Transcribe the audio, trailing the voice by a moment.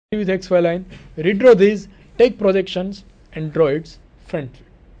with XY line, redraw these, take projections and draw its front view.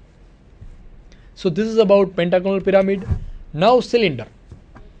 So this is about pentagonal pyramid. Now cylinder.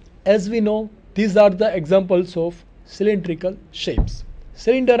 As we know, these are the examples of cylindrical shapes.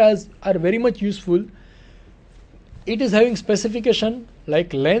 Cylinders are very much useful. It is having specification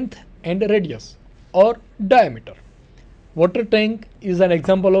like length and radius or diameter. Water tank is an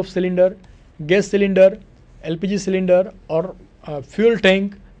example of cylinder. Gas cylinder, LPG cylinder or fuel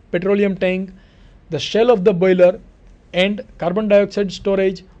tank, petroleum tank, the shell of the boiler and carbon dioxide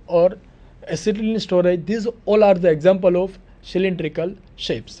storage or acetylene storage. These all are the example of cylindrical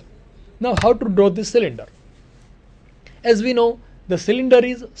shapes. Now how to draw this cylinder? As we know, the cylinder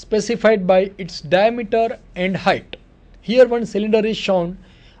is specified by its diameter and height. Here one cylinder is shown,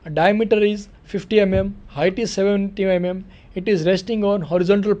 a diameter is 50 mm, height is 70 mm, it is resting on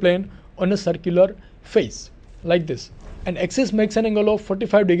horizontal plane on a circular face like this. And axis makes an angle of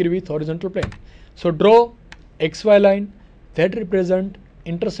 45 degree with horizontal plane. So draw XY line that represent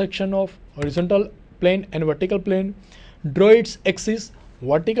intersection of horizontal plane and vertical plane. Draw its axis,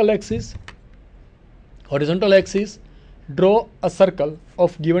 vertical axis, horizontal axis. Draw a circle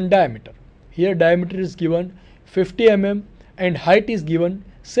of given diameter. Here diameter is given 50 mm and height is given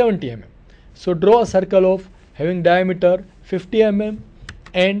 70 mm. So draw a circle of having diameter 50 mm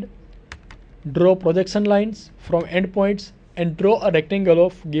and draw projection lines from endpoints and draw a rectangle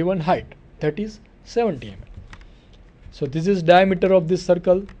of given height, that is 70 mm. So this is diameter of this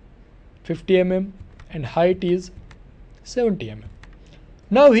circle 50 mm and height is 70 mm.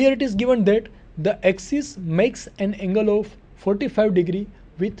 Now here it is given that the axis makes an angle of 45 degree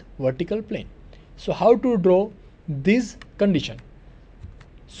with vertical plane. So how to draw this condition?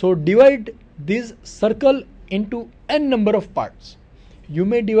 So divide this circle into n number of parts. You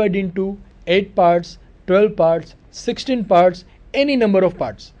may divide into 8 parts, 12 parts, 16 parts, any number of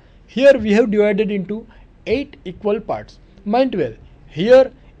parts. Here we have divided into 8 equal parts. Mind well,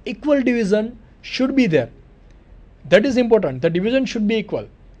 here equal division should be there. That is important. The division should be equal.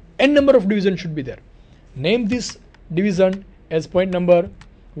 N number of division should be there. Name this division as point number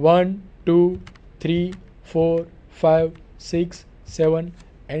 1, 2, 3, 4, 5, 6, 7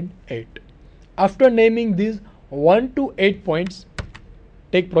 and 8. After naming these 1 to 8 points,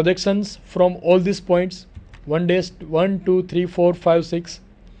 take projections from all these points 1 days, 1, 2, 3, 4, 5, 6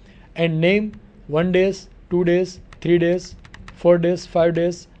 and name 1 days, 2 days, 3 days, 4 days, 5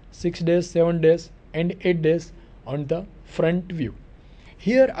 days, 6 days, 7 days and 8 days on the front view.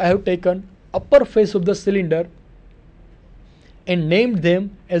 Here I have taken upper face of the cylinder and named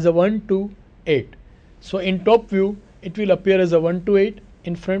them as a 1 to 8. So in top view it will appear as a 1 to 8,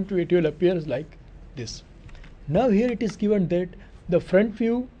 in front view it will appear like this. Now here it is given that the front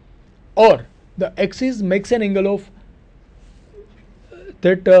view or the axis makes an angle of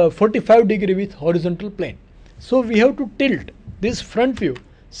 45 degree with horizontal plane. So we have to tilt this front view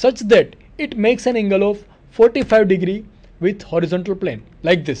such that it makes an angle of 45 degree with horizontal plane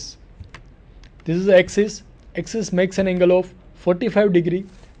like this. This is the axis. Axis makes an angle of 45 degree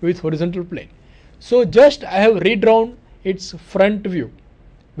with horizontal plane. So just I have redrawn its front view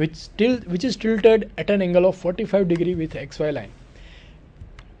which is tilted at an angle of 45 degree with XY line.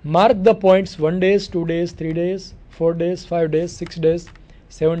 Mark the points 1 days, 2 days, 3 days, 4 days, 5 days, 6 days,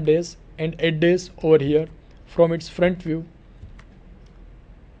 7 days and 8 days over here from its front view.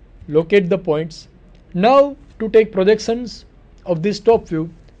 Locate the points. Now to take projections of this top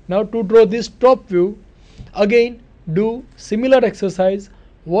view. Now to draw this top view, again do similar exercise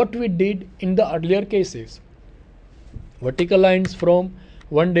what we did in the earlier cases. Vertical lines from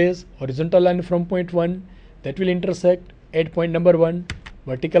 1 days, horizontal line from point 1 that will intersect at point number 1,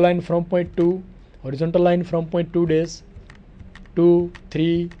 vertical line from point 2, horizontal line from point 2 days, 2,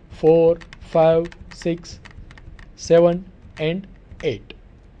 3, 4, 5, 6, 7 and 8.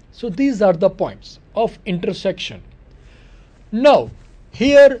 So these are the points of intersection. Now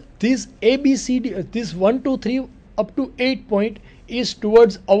here this ABCD, this 1, 2, 3 up to 8 point is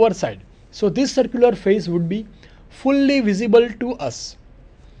towards our side. So this circular face would be fully visible to us.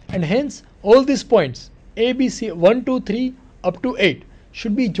 And hence all these points ABC 1, 2, 3 up to 8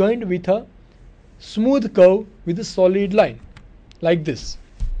 should be joined with a smooth curve with a solid line like this.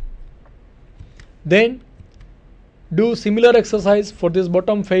 Then do similar exercise for this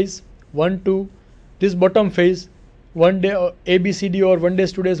bottom face 1, 2, this bottom face 1 day ABCD or 1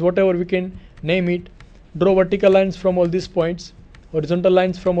 days, 2 days, whatever we can name it. Draw vertical lines from all these points, horizontal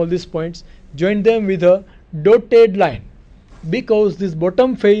lines from all these points, join them with a dotted line because this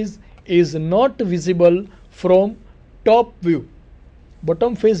bottom face is not visible from top view.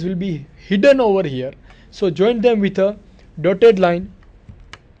 Bottom face will be hidden over here. So join them with a dotted line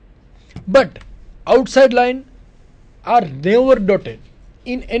but outside line are never dotted.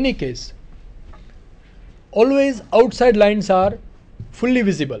 In any case, always outside lines are fully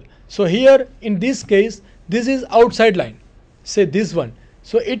visible. So here in this case, this is outside line, say this one,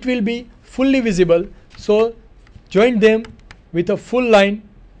 so it will be fully visible. So join them with a full line,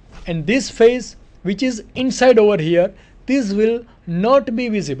 and this face which is inside over here, this will not be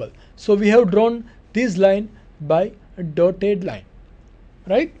visible. So we have drawn this line by a dotted line,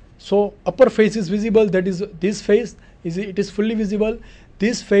 right? So upper face is visible, that is this face it is fully visible.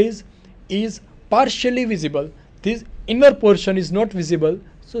 This face is partially visible, this inner portion is not visible.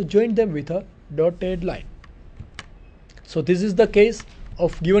 So join them with a dotted line. So this is the case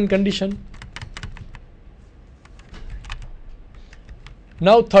of given condition.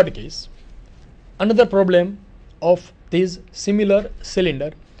 Now third case, another problem of this similar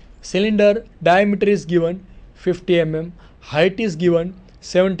cylinder. Cylinder diameter is given 50 mm, height is given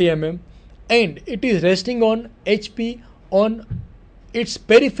 70 mm, and it is resting on HP on its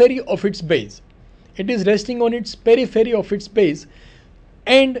periphery of its base. It is resting on its periphery of its base,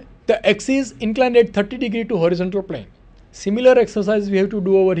 and the axis inclined at 30 degree to horizontal plane. Similar exercise we have to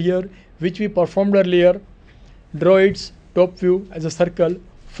do over here, which we performed earlier. Draw its top view as a circle,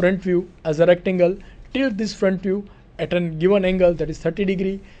 front view as a rectangle. Tilt this front view at a given angle, that is 30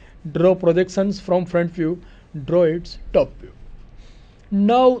 degree. Draw projections from front view, draw its top view.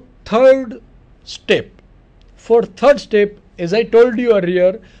 Now third step. For third step, as I told you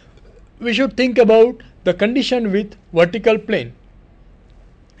earlier, we should think about the condition with vertical plane.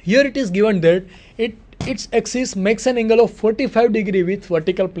 Here it is given that its axis makes an angle of 45 degree with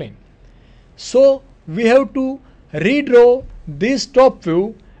vertical plane. So we have to redraw this top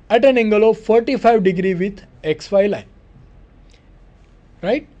view at an angle of 45 degree with XY line,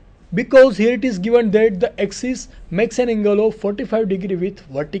 right? Because here it is given that the axis makes an angle of 45 degree with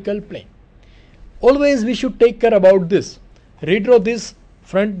vertical plane. Always we should take care about this. Redraw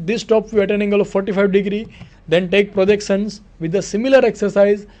this top view at an angle of 45 degree, then take projections with the similar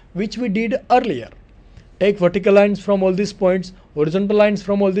exercise which we did earlier. Take vertical lines from all these points, horizontal lines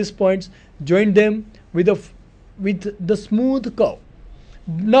from all these points, join them with the smooth curve.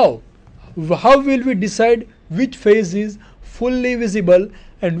 Now, how will we decide which face is fully visible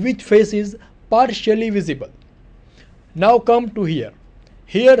and which face is partially visible? Now come to here.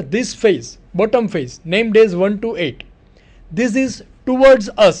 Here this face, bottom face, named as 1 to 8. This is towards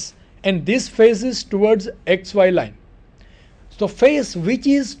us and this face is towards XY line. So face which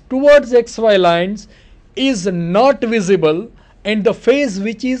is towards XY lines is not visible, and the face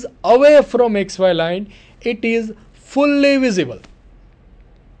which is away from XY line, it is fully visible.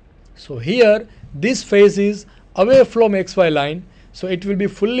 So here this face is away from XY line, so it will be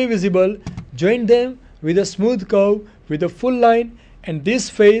fully visible. Join them with a smooth curve with a full line, and this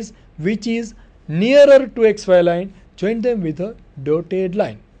face which is nearer to XY line, join them with a dotted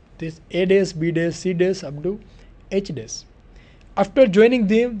line. This A dash, B dash, C dash up to H dash. After joining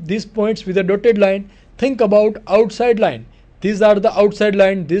these points with a dotted line, think about outside line. These are the outside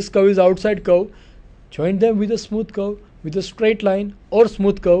line, this curve is outside curve. Join them with a smooth curve, with a straight line or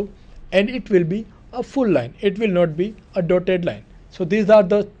smooth curve, and it will be a full line. It will not be a dotted line. So these are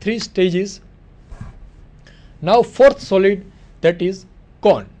the three stages. Now fourth solid, that is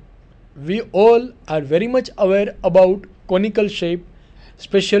cone. We all are very much aware about conical shape,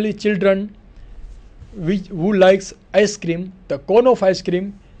 especially children who likes ice cream. The cone of ice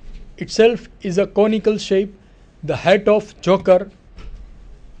cream itself is a conical shape. The hat of joker,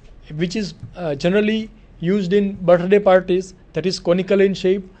 which is generally used in birthday parties, that is conical in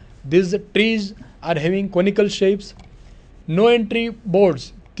shape. These trees are having conical shapes. No entry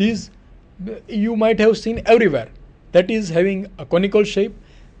boards, these you might have seen everywhere, that is having a conical shape.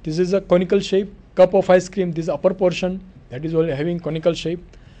 This is a conical shape. Cup of ice cream, this upper portion, that is only having conical shape.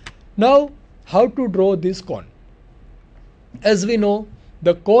 Now how to draw this cone? As we know,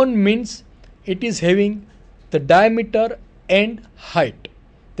 the cone means it is having the diameter and height.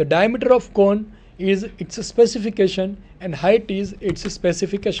 The diameter of cone is its specification and height is its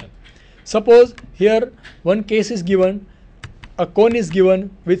specification. Suppose here one case is given, a cone is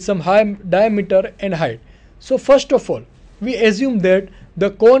given with some high diameter and height. So first of all, we assume that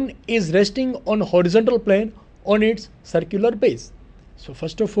the cone is resting on horizontal plane on its circular base. So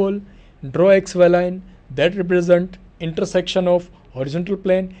first of all, draw XY line that represent intersection of horizontal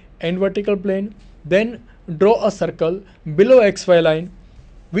plane and vertical plane. Then draw a circle below XY line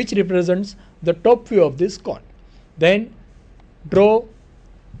which represents the top view of this cone. Then draw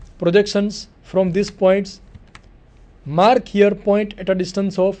projections from these points. Mark here point at a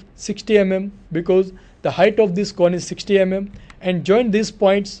distance of 60 mm because the height of this cone is 60 mm, and join these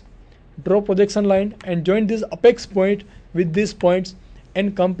points draw projection line and join this apex point with these points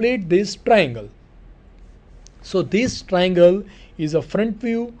and complete this triangle. So this triangle is a front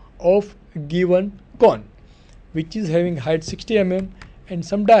view of given cone which is having height 60 mm and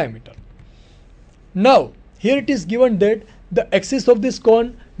some diameter. Now here it is given that the axis of this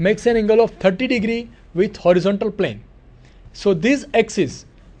cone makes an angle of 30 degree with horizontal plane. So this axis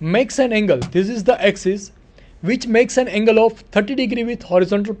makes an angle, this is the axis which makes an angle of 30 degree with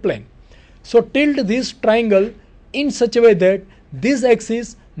horizontal plane. So tilt this triangle in such a way that this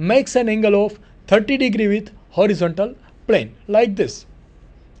axis makes an angle of 30 degree with horizontal plane like this.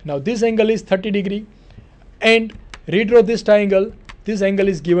 Now this angle is 30 degree and redraw this triangle. This angle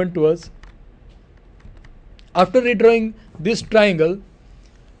is given to us. After redrawing this triangle,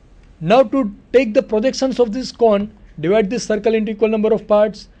 now to take the projections of this cone, divide this circle into equal number of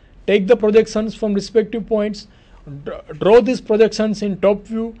parts, take the projections from respective points, draw these projections in top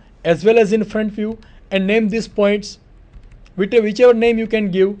view as well as in front view and name these points whichever name you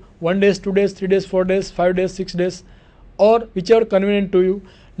can give, 1 days, 2 days, 3 days, 4 days, 5 days, 6 days or whichever convenient to you.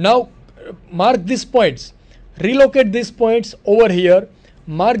 Now mark these points, relocate these points over here,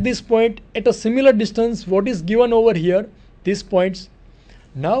 mark this point at a similar distance what is given over here, these points.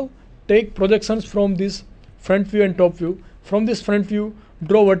 Now take projections from this front view and top view. From this front view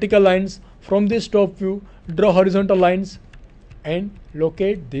draw vertical lines, from this top view draw horizontal lines and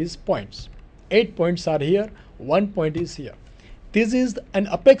locate these points. 8 points are here, 1 point is here. This is an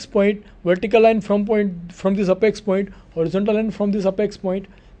apex point, vertical line from this apex point, horizontal line from this apex point.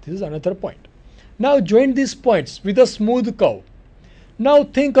 This is another point. Now join these points with a smooth curve. Now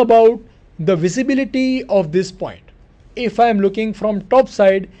think about the visibility of this point. If I am looking from top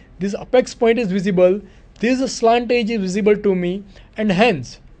side, this apex point is visible, this slant edge is visible to me, and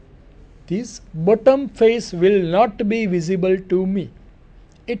hence this bottom face will not be visible to me.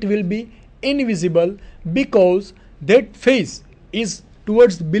 It will be invisible because that face is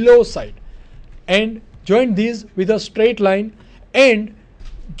towards below side. And join these with a straight line and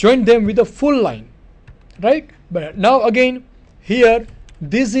join them with a full line, right? But now again here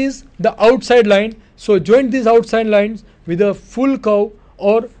this is the outside line, so join these outside lines with a full curve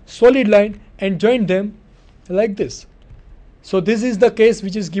or solid line and join them like this. So this is the case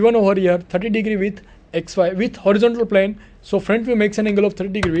which is given over here, 30 degree with xy with horizontal plane. So front view makes an angle of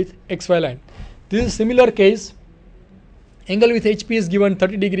 30 degree with xy line. This is similar case. Angle with HP is given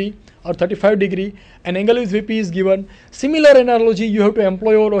 30 degree or 35 degree, and angle with VP is given. Similar analogy you have to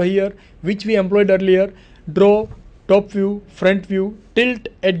employ over here which we employed earlier. Draw top view, front view, tilt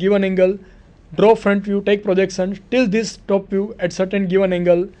at given angle, draw front view, take projections, tilt this top view at certain given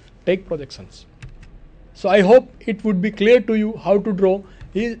angle, take projections. So I hope it would be clear to you how to draw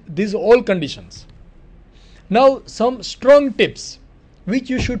these all conditions. Now some strong tips which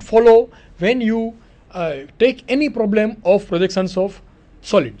you should follow when you take any problem of projections of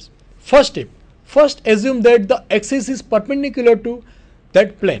solids. First tip, first assume that the axis is perpendicular to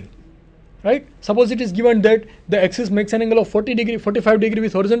that plane, right? Suppose it is given that the axis makes an angle of 40 degree, 45 degree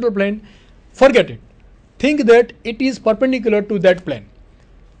with horizontal plane, forget it. Think that it is perpendicular to that plane.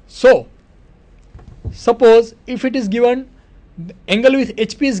 So suppose if it is given, the angle with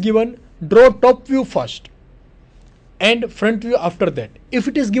HP is given, draw top view first and front view after that. If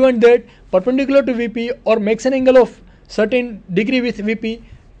it is given that perpendicular to VP or makes an angle of certain degree with VP,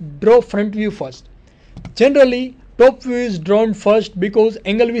 draw front view first. Generally top view is drawn first because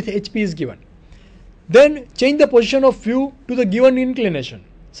angle with HP is given. Then change the position of view to the given inclination.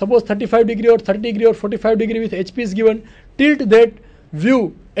 Suppose 35 degree or 30 degree or 45 degree with HP is given, tilt that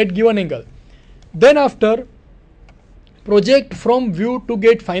view at given angle. Then after project from view to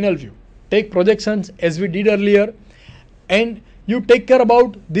get final view. Take projections as we did earlier, and you take care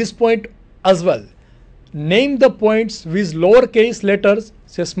about this point as well. Name the points with lowercase letters,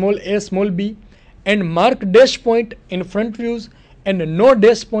 say small a, small b, and mark dash point in front views and no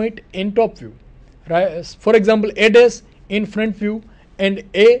dash point in top view. Right? For example, a dash in front view and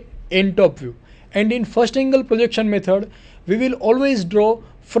a in top view. And in first angle projection method, we will always draw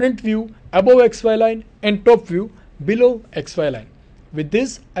front view above xy line and top view below xy line. With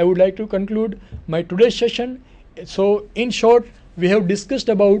this, I would like to conclude my today's session. So in short, we have discussed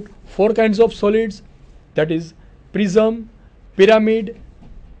about 4 kinds of solids, that is prism, pyramid,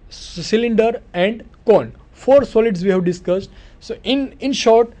 cylinder and cone. 4 solids we have discussed. So in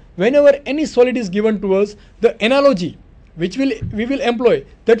short, whenever any solid is given to us, the analogy which we will employ,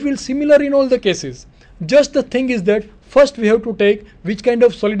 that will similar in all the cases. Just the thing is that first we have to take which kind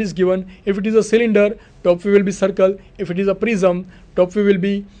of solid is given. If it is a cylinder, top view will be circle. If it is a prism, top view will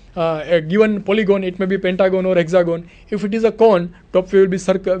be a given polygon, it may be pentagon or hexagon. If it is a cone, top view will be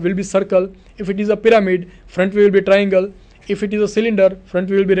circle. If it is a pyramid, front view will be triangle. If it is a cylinder, front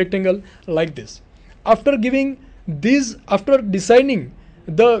view will be rectangle, like this. After giving these, after deciding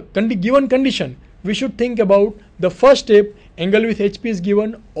the given condition, we should think about the first step. Angle with HP is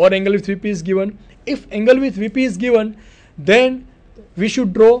given or angle with VP is given. If angle with VP is given, then we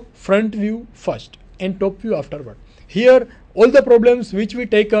should draw front view first and top view afterward. Here all the problems which we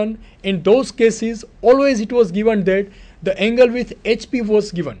taken, in those cases always it was given that the angle with HP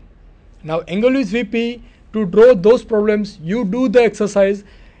was given. Now angle with VP, to draw those problems you do the exercise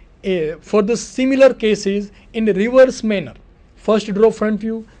for the similar cases in the reverse manner. First draw front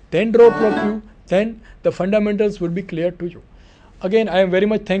view, then draw top view, then the fundamentals will be clear to you. Again, I am very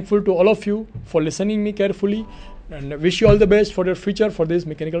much thankful to all of you for listening me carefully, and wish you all the best for your future for this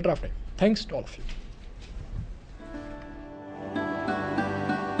mechanical drafting. Thanks to all of you.